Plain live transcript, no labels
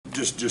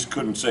just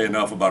couldn't say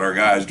enough about our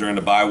guys during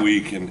the bye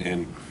week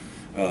and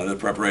the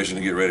preparation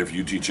to get ready for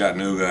UT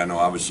Chattanooga. I know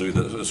obviously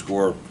the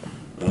score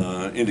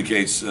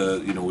indicates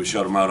we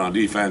shut them out on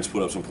defense,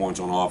 put up some points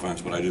on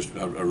offense, but I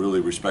really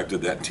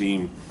respected that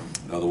team,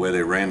 the way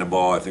they ran the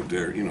ball. I think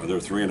they're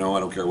 3-0. I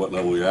don't care what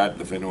level you're at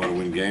if they know how to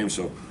win games.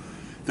 So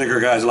I think our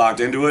guys locked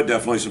into it.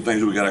 Definitely some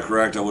things we got to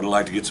correct. I would have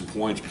liked to get some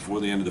points before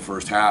the end of the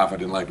first half. I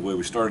didn't like the way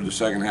we started the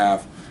second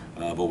half.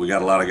 But we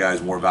got a lot of guys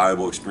more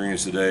valuable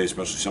experience today,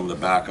 especially some of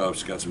the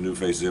backups. Got some new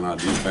faces in on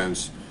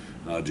defense,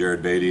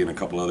 Jared Beatty and a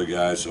couple other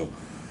guys. So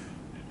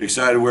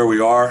excited where we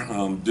are.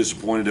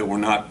 Disappointed that we're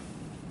not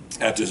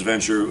at this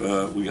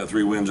venture. We got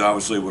 3 wins,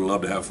 obviously. Would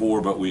love to have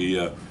 4, but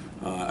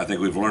I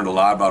think we've learned a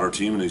lot about our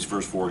team in these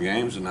first 4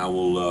 games, and now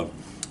we'll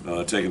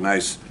take a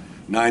nice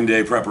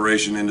 9-day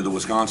preparation into the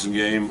Wisconsin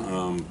game.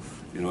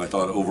 I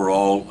thought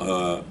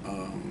overall,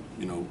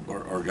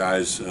 our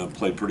guys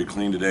played pretty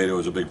clean today. There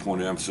was a big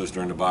point of emphasis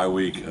during the bye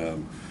week.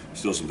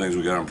 Still some things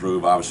we got to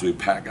improve. Obviously,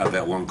 Pat got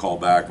that 1 call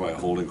back by a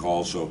holding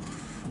call, so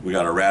we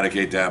got to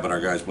eradicate that. But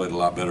our guys played a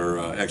lot better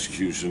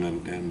execution,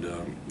 and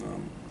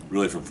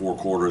really for 4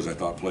 quarters, I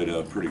thought played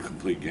a pretty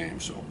complete game.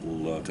 So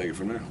we'll take it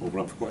from there. Open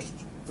up for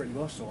questions. Bret, you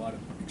lost a lot of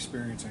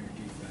experience on your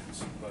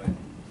defense, but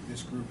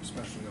this group,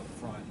 especially up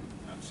front,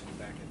 obviously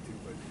the back end too.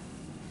 But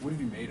what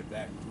have you made of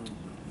that group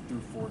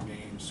through 4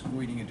 games,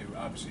 leading into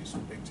obviously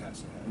some big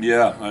tests ahead?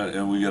 Yeah,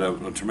 and we got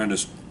a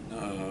tremendous,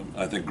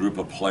 I think, group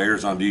of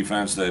players on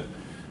defense that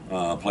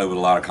play with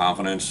a lot of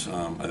confidence.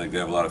 I think they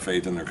have a lot of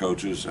faith in their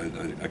coaches.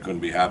 I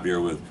couldn't be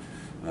happier with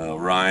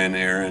Ryan,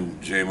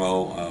 Aaron,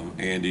 J-Mo,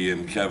 Andy,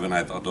 and Kevin.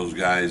 I thought those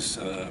guys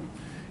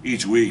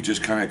each week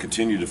just kind of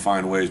continue to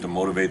find ways to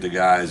motivate the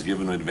guys, give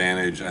them an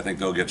advantage. I think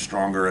they'll get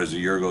stronger as the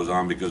year goes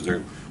on because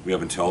we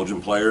have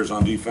intelligent players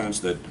on defense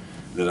that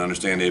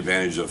understand the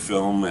advantage of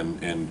film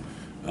and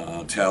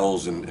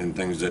tells and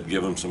things that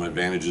give them some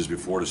advantages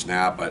before the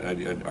snap. I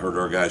heard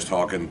our guys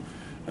talking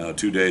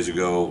 2 days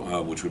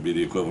ago, which would be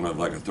the equivalent of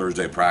like a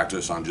Thursday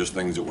practice on just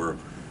things that were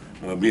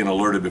being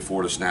alerted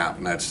before the snap,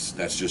 and that's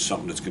just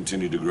something that's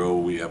continued to grow.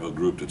 We have a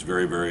group that's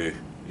very, very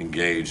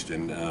engaged,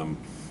 and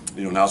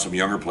now some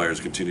younger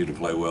players continue to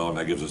play well, and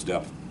that gives us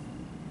depth.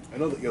 I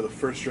know that the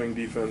first-string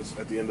defense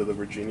at the end of the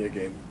Virginia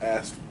game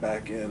asked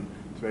back in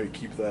to maybe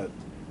keep that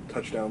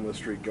touchdown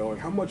streak going.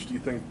 How much do you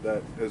think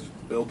that has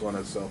built on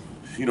itself?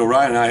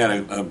 Ryan and I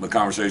had a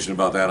conversation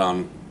about that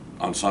on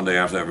Sunday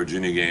after that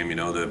Virginia game.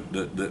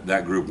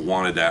 That group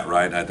wanted that,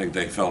 right? I think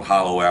they felt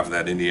hollow after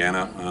that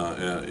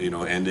Indiana,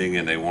 ending,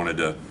 and they wanted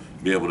to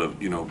be able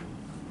to,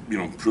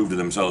 prove to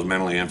themselves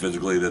mentally and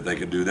physically that they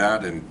could do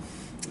that. And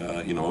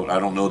I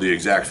don't know the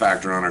exact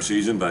factor on our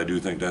season, but I do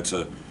think that's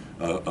a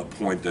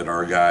point that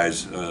our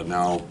guys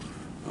now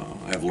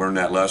have learned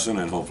that lesson,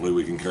 and hopefully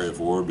we can carry it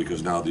forward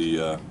because now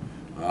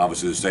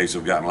obviously the stakes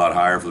have gotten a lot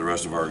higher for the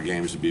rest of our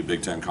games to be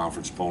Big Ten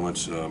conference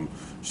opponents.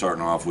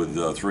 Starting off with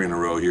 3 in a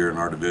row here in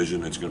our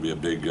division, it's going to be a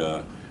big.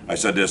 I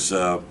said this,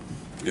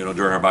 during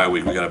our bye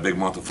week, we got a big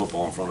month of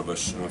football in front of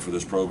us for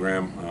this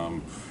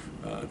program.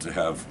 To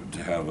have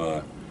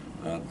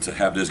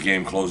this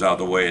game close out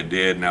the way it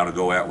did, now to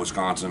go at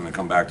Wisconsin and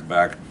come back to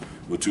back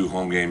with 2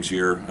 home games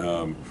here.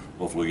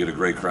 Hopefully, we get a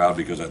great crowd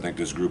because I think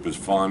this group is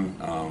fun.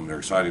 They're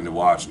exciting to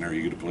watch and they're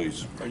eager to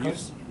please. Go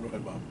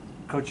ahead, Bob.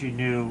 Coach, you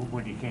knew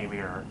when you came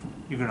here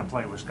you're going to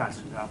play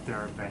Wisconsin out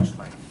there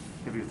eventually.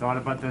 Have you thought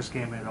about this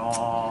game at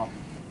all?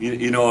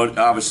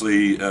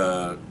 Obviously,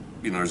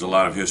 there's a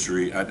lot of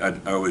history. I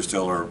always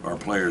tell our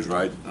players,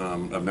 right?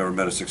 I've never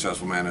met a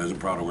successful man that isn't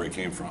proud of where he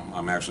came from.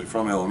 I'm actually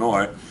from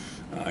Illinois.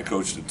 I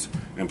coached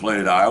and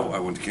played at Iowa. I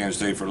went to Kansas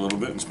State for a little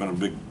bit and spent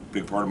a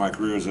big part of my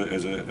career as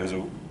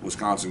a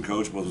Wisconsin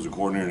coach, both as a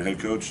coordinator and head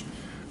coach.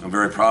 I'm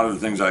very proud of the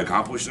things I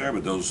accomplished there,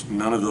 but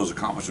none of those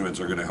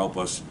accomplishments are going to help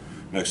us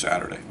next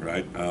Saturday,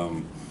 right?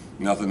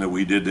 Nothing that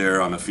we did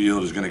there on the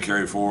field is going to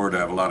carry forward. I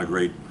have a lot of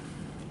great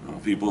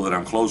people that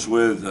I'm close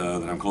with,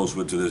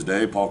 to this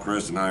day. Paul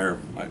Christ and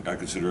I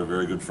consider a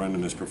very good friend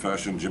in this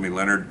profession. Jimmy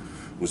Leonard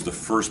was the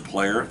first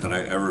player that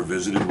I ever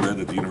visited with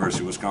at the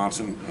University of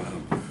Wisconsin.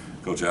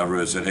 Coach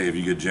Alvarez said, hey, if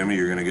you get Jimmy,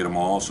 you're going to get them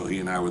all. So he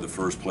and I were the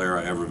first player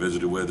I ever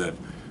visited with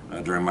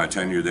during my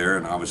tenure there,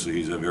 and obviously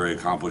he's a very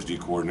accomplished D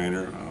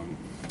coordinator.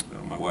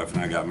 My wife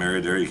and I got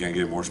married there. You can't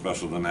get more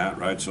special than that,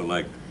 right? So,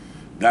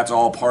 that's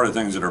all part of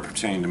things that are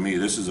pertaining to me.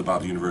 This is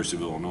about the University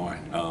of Illinois.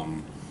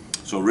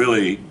 So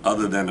really,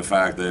 other than the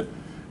fact that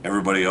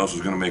everybody else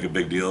was going to make a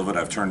big deal of it,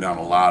 I've turned down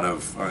a lot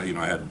of, I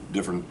had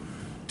different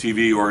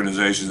TV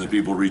organizations that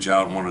people reach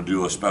out and want to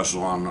do a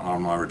special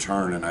on my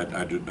return, and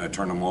I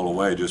turn them all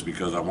away just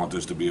because I want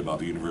this to be about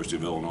the University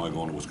of Illinois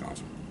going to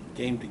Wisconsin.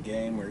 Game to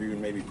game, or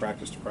even maybe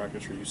practice to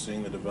practice, are you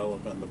seeing the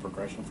development and the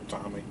progression for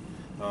Tommy?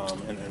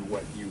 And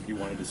what you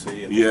wanted to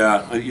see?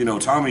 Yeah,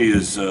 Tommy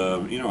is,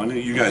 and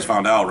you guys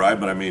found out, right?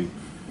 But I mean,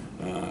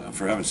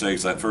 for heaven's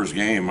sakes, that first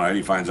game, right?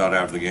 He finds out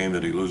after the game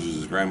that he loses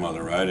his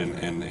grandmother, right?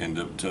 And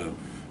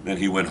then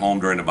he went home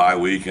during the bye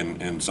week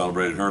and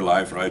celebrated her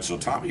life, right? So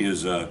Tommy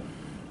is, the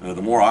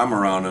more I'm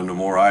around him, the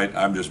more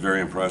I'm just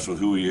very impressed with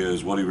who he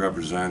is, what he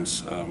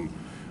represents.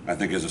 I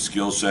think as a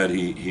skill set,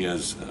 he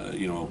has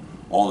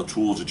all the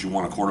tools that you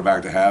want a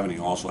quarterback to have, and he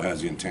also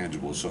has the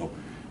intangibles. So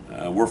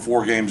we're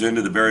 4 games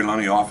into the Barry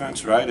Lunny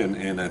offense, right?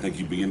 And I think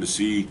you begin to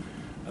see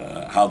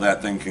how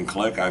that thing can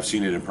click. I've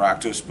seen it in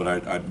practice,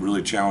 but I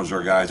really challenged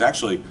our guys.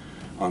 Actually,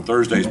 on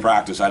Thursday's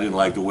practice, I didn't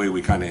like the way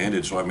we kind of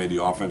ended, so I made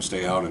the offense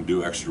stay out and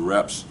do extra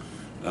reps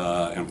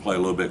and play a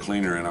little bit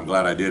cleaner, and I'm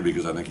glad I did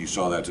because I think you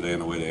saw that today in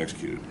the way they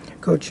executed.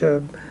 Coach,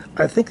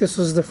 I think this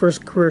was the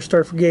first career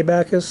start for Gabe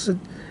Backus.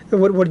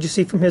 What did you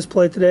see from his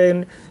play today,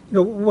 and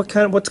what's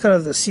kind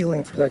of the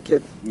ceiling for that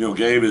kid?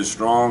 Gabe is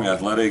strong,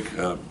 athletic.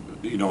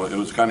 It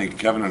was kind of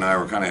Kevin and I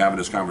were kind of having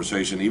this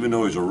conversation. Even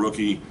though he's a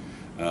rookie,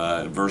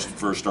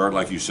 first start,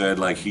 like you said,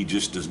 like he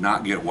just does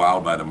not get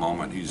wowed by the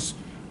moment. He's,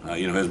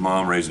 his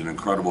mom raised an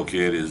incredible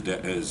kid.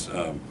 His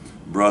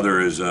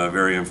brother is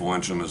very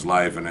influential in his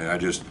life, and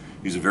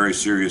he's a very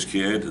serious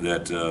kid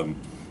that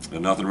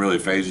nothing really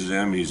phases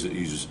him.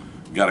 He's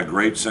got a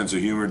great sense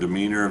of humor,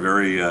 demeanor,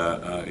 very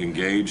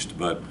engaged.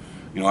 But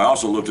I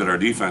also looked at our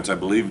defense. I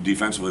believe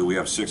defensively we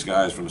have 6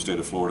 guys from the state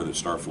of Florida that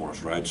start for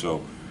us, right?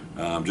 So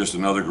just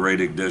another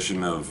great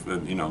addition of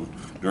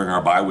during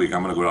our bye week,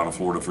 I'm going to go down to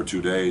Florida for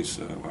 2 days.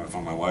 I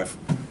found my wife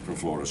from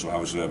Florida, so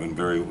obviously I've been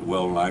very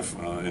well in life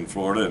in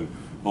Florida, and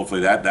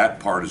hopefully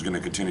that part is going to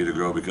continue to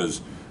grow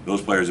because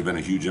those players have been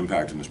a huge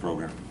impact in this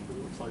program.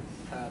 It looks like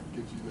Pat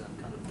gives you that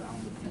kind of down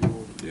the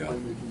field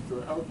playmaking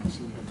through. How have you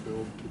seen him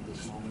build to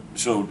this moment?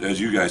 So as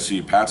you guys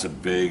see, Pat's a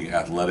big,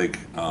 athletic,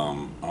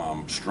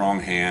 strong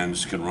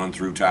hands, can run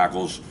through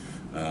tackles.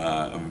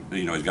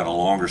 He's got a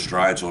longer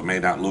stride, so it may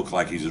not look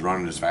like he's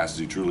running as fast as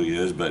he truly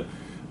is, but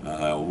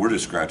we're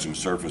just scratching the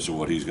surface of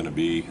what he's going to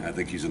be. I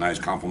think he's a nice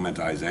compliment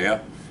to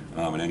Isaiah.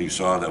 And then you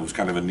saw that was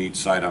kind of a neat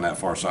sight on that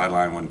far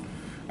sideline when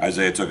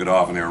Isaiah took it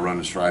off and they were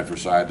running stride for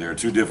side there.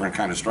 2 different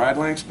kind of stride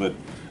lengths, but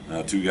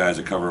 2 guys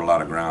that cover a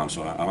lot of ground.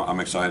 So I'm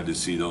excited to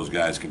see those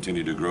guys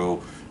continue to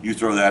grow. You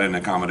throw that in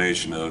a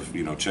combination of,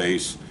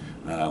 Chase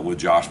with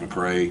Josh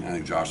McCray. I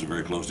think Josh is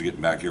very close to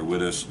getting back here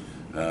with us.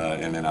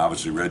 And then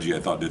obviously Reggie, I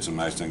thought, did some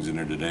nice things in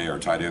there today. Our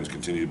tight ends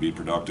continue to be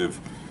productive.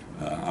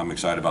 I'm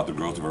excited about the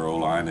growth of our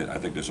O-line. I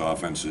think this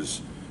offense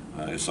is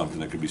something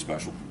that could be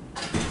special.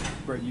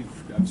 Brett,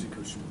 you've obviously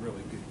coached some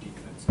really good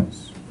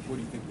defenses. What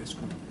do you think this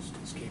group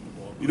is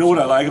capable of? What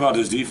I like about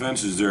this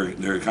defense is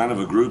they're kind of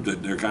a group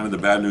that they're kind of the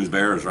bad news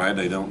bears, right?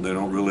 They don't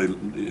really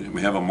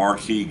have a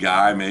marquee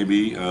guy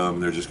maybe.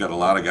 They're just got a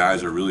lot of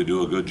guys that really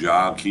do a good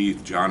job.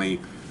 Keith,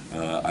 Johnny,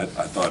 I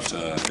thought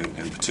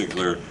in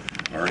particular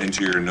our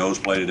interior nose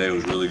play today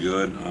was really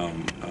good.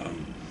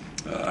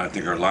 I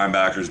think our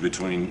linebackers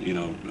between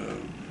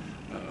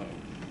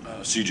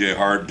C.J.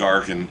 Hart,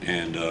 Dark, and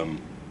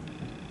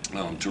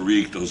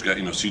Tariq, those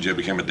guys. C.J.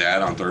 became a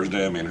dad on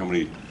Thursday. I mean, how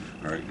many?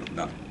 All right,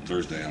 not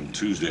Thursday, on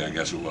Tuesday, I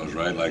guess it was,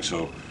 right? Like,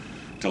 so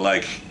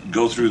to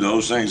go through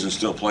those things and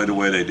still play the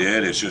way they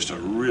did, it's just a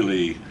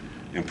really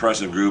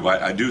impressive group.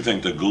 I do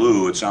think the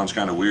glue, it sounds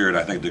kind of weird,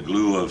 I think the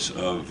glue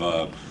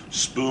of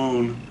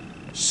Spoon,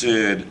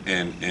 Sid,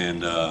 and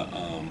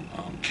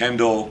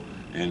Kendall,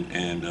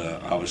 and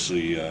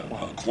obviously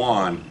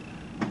Quan,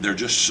 they're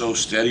just so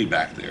steady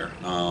back there.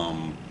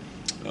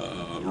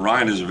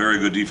 Ryan is a very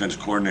good defensive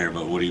coordinator,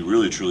 but what he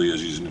really truly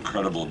is, he's an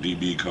incredible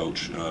DB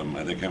coach.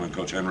 I think him and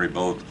Coach Henry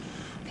both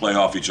play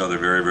off each other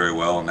very, very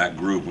well. And that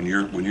group, when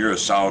you're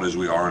as solid as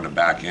we are in the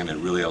back end, it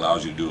really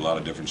allows you to do a lot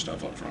of different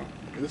stuff up front.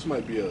 This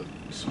might be a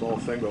small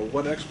thing, but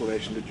what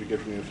explanation did you get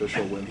from the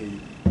official when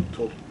he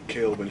told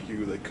Caleb and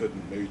Hugh they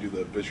couldn't maybe do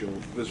the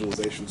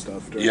visualization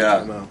stuff during the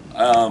timeout?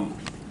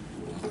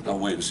 I'll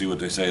wait and see what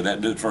they say.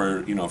 That did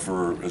for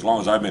as long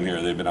as I've been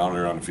here, they've been out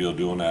there on the field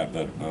doing that,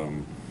 but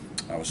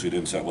obviously it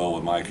didn't set well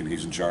with Mike, and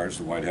he's in charge.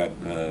 The white hat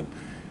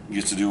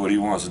gets to do what he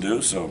wants to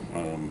do, so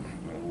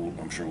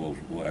I'm sure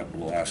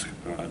we'll ask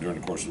during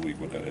the course of the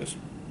week what that is.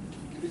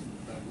 Getting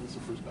back, this is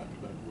the first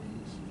back-to-back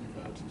wins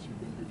you've had since you've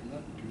been here. Can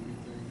that do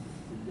anything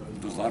for you guys?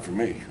 It was a lot for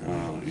me.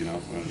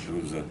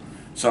 It was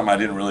something I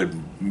didn't really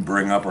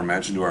bring up or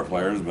mention to our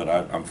players, but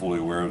I'm fully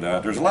aware of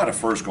that. There's a lot of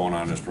firsts going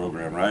on in this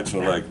program, right? So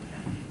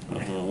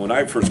when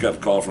I first got the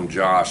call from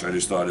Josh, I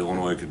just thought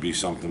Illinois could be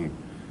something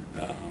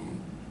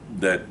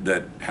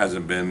that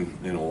hasn't been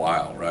in a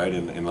while, right?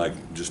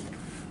 And just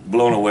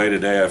blown away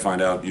today. I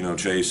find out,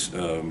 Chase,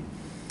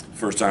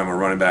 first time a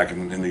running back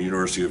in the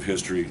University of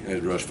history,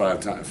 had rushed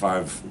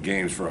 5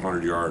 games for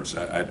 100 yards.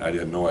 I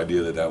had no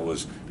idea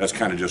that's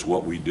kind of just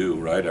what we do,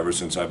 right? Ever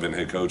since I've been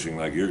head coaching,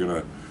 you're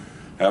gonna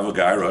have a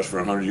guy rush for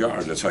 100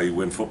 yards. That's how you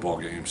win football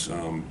games.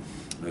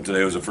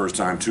 Today was the first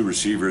time 2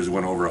 receivers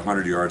went over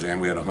 100 yards,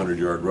 and we had a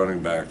 100-yard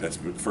running back. That's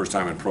the first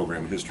time in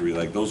program history.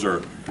 Those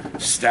are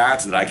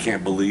stats that I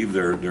can't believe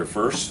they're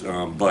first.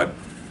 But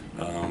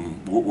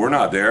we're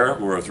not there.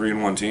 We're a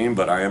 3-1 team,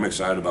 but I am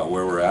excited about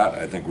where we're at.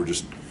 I think we're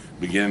just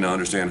beginning to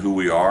understand who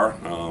we are.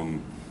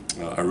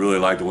 I really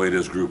like the way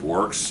this group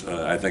works.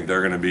 I think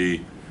they're going to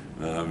be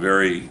a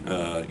very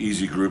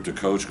easy group to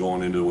coach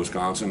going into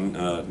Wisconsin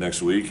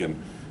next week, and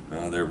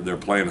they're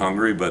playing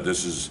hungry. But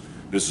this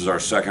is our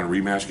second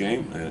rematch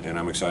game, and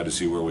I'm excited to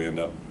see where we end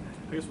up.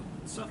 I guess with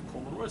Seth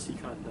Coleman, what has he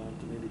kind of done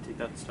to maybe take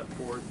that step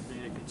forward?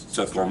 Maybe against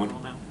Seth Coleman?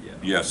 now?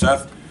 Yeah,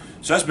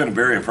 Seth's been a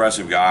very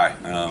impressive guy.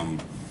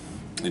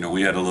 You know,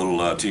 we had a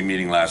little team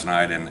meeting last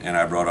night, and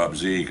I brought up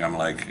Zeke. I'm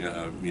like,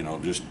 you know,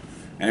 just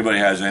anybody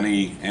has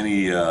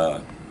any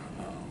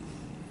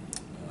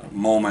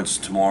moments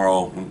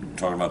tomorrow,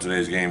 talking about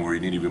today's game, where you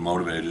need to be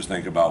motivated, just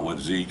think about what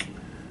Zeke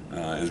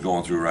is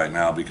going through right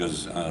now,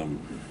 because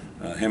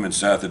him and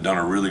Seth have done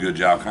a really good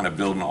job kind of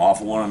building off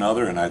of one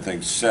another, and I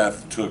think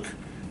Seth took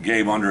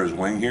Gabe under his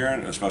wing here,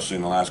 especially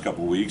in the last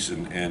couple of weeks,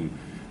 and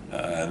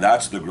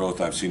that's the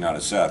growth I've seen out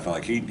of Seth.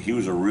 Like he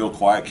was a real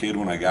quiet kid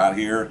when I got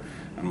here.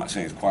 I'm not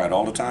saying he's quiet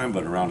all the time,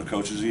 but around the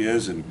coaches he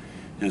is, and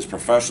his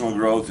professional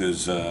growth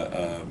is,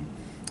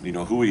 you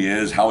know, who he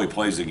is, how he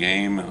plays the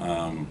game,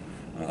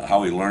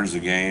 how he learns the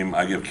game.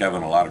 I give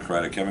Kevin a lot of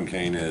credit. Kevin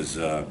Kane has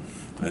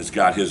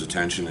got his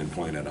attention and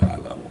playing at a high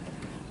level.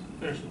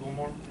 There's one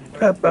more.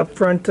 Up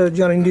front,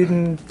 Johnny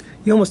Newton.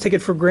 You almost take it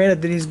for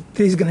granted that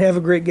he's going to have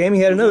a great game. He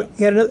had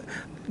another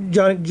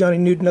Johnny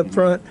Newton up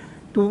front.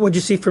 What'd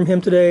you see from him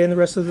today and the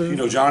rest of the? You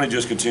know, Johnny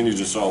just continues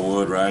to saw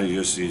wood, right?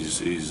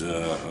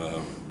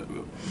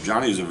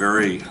 Johnny is a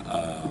very,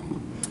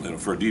 you know,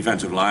 for a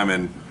defensive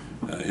lineman,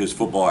 his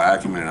football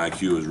acumen and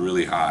IQ is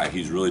really high.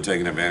 He's really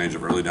taking advantage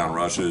of early down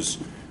rushes.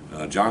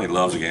 Johnny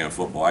loves the game of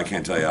football. I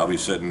can't tell you. I'll be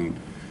sitting,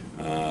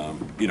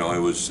 you know, it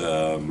was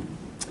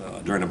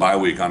during the bye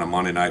week on a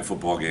Monday night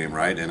football game,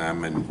 right? And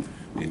I'm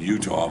in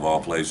Utah of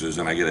all places,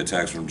 and I get a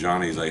text from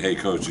Johnny. He's like, "Hey,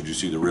 coach, did you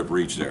see the rip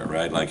reach there?"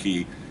 Right? Like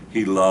he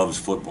loves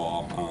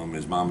football.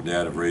 His mom and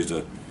dad have raised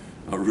a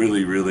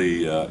really,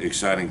 really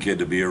exciting kid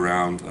to be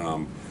around.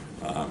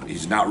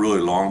 He's not really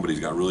long, but he's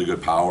got really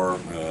good power.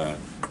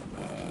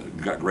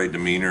 Got great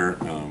demeanor.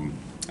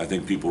 I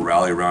think people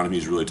rally around him.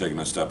 He's really taken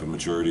a step in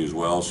maturity as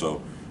well.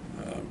 So,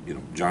 you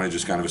know, Johnny's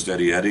just kind of a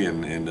steady Eddie,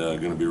 and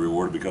going to be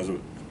rewarded because of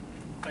it.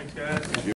 Thanks, guys.